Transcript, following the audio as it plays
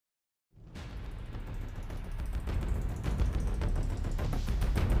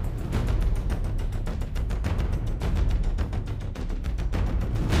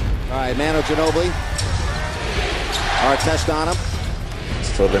All right, Manu Ginobili. Artest on him.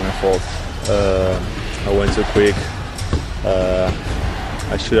 It's totally my fault. I went too quick.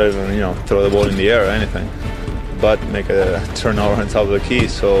 I should have even, throw the ball in the air or anything, but make a turnover on top of the key.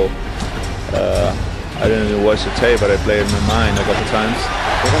 So I didn't really watch the tape, but I played in my mind a couple times.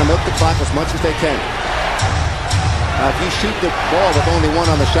 They're going to milk the clock as much as they can. Now, if you shoot the ball with only one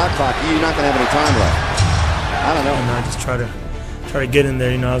on the shot clock, you're not going to have any time left. I don't know. I just try to get in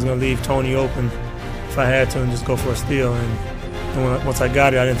there. I was going to leave Tony open if I had to and just go for a steal. And once I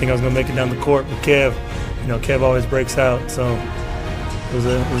got it, I didn't think I was going to make it down the court. But Kev, Kev always breaks out. So it was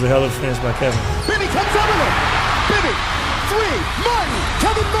a hell of a finish by Kevin. Bibby comes over there. Bibby, three, Martin,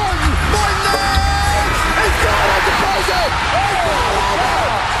 Kevin Martin. Martin, he's got it at the buzzer.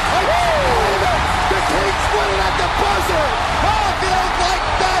 The Kings win it at the buzzer. Oh, if you don't like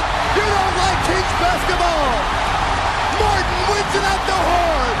that, you don't like Kings basketball. Martin wins it at the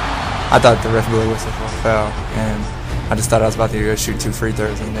horn. I thought the ref blew a whistle for a foul, and I just thought I was about to go shoot 2 free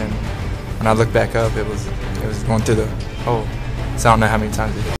throws, and then when I looked back up, it was going through the hole. So I don't know how many times it hit.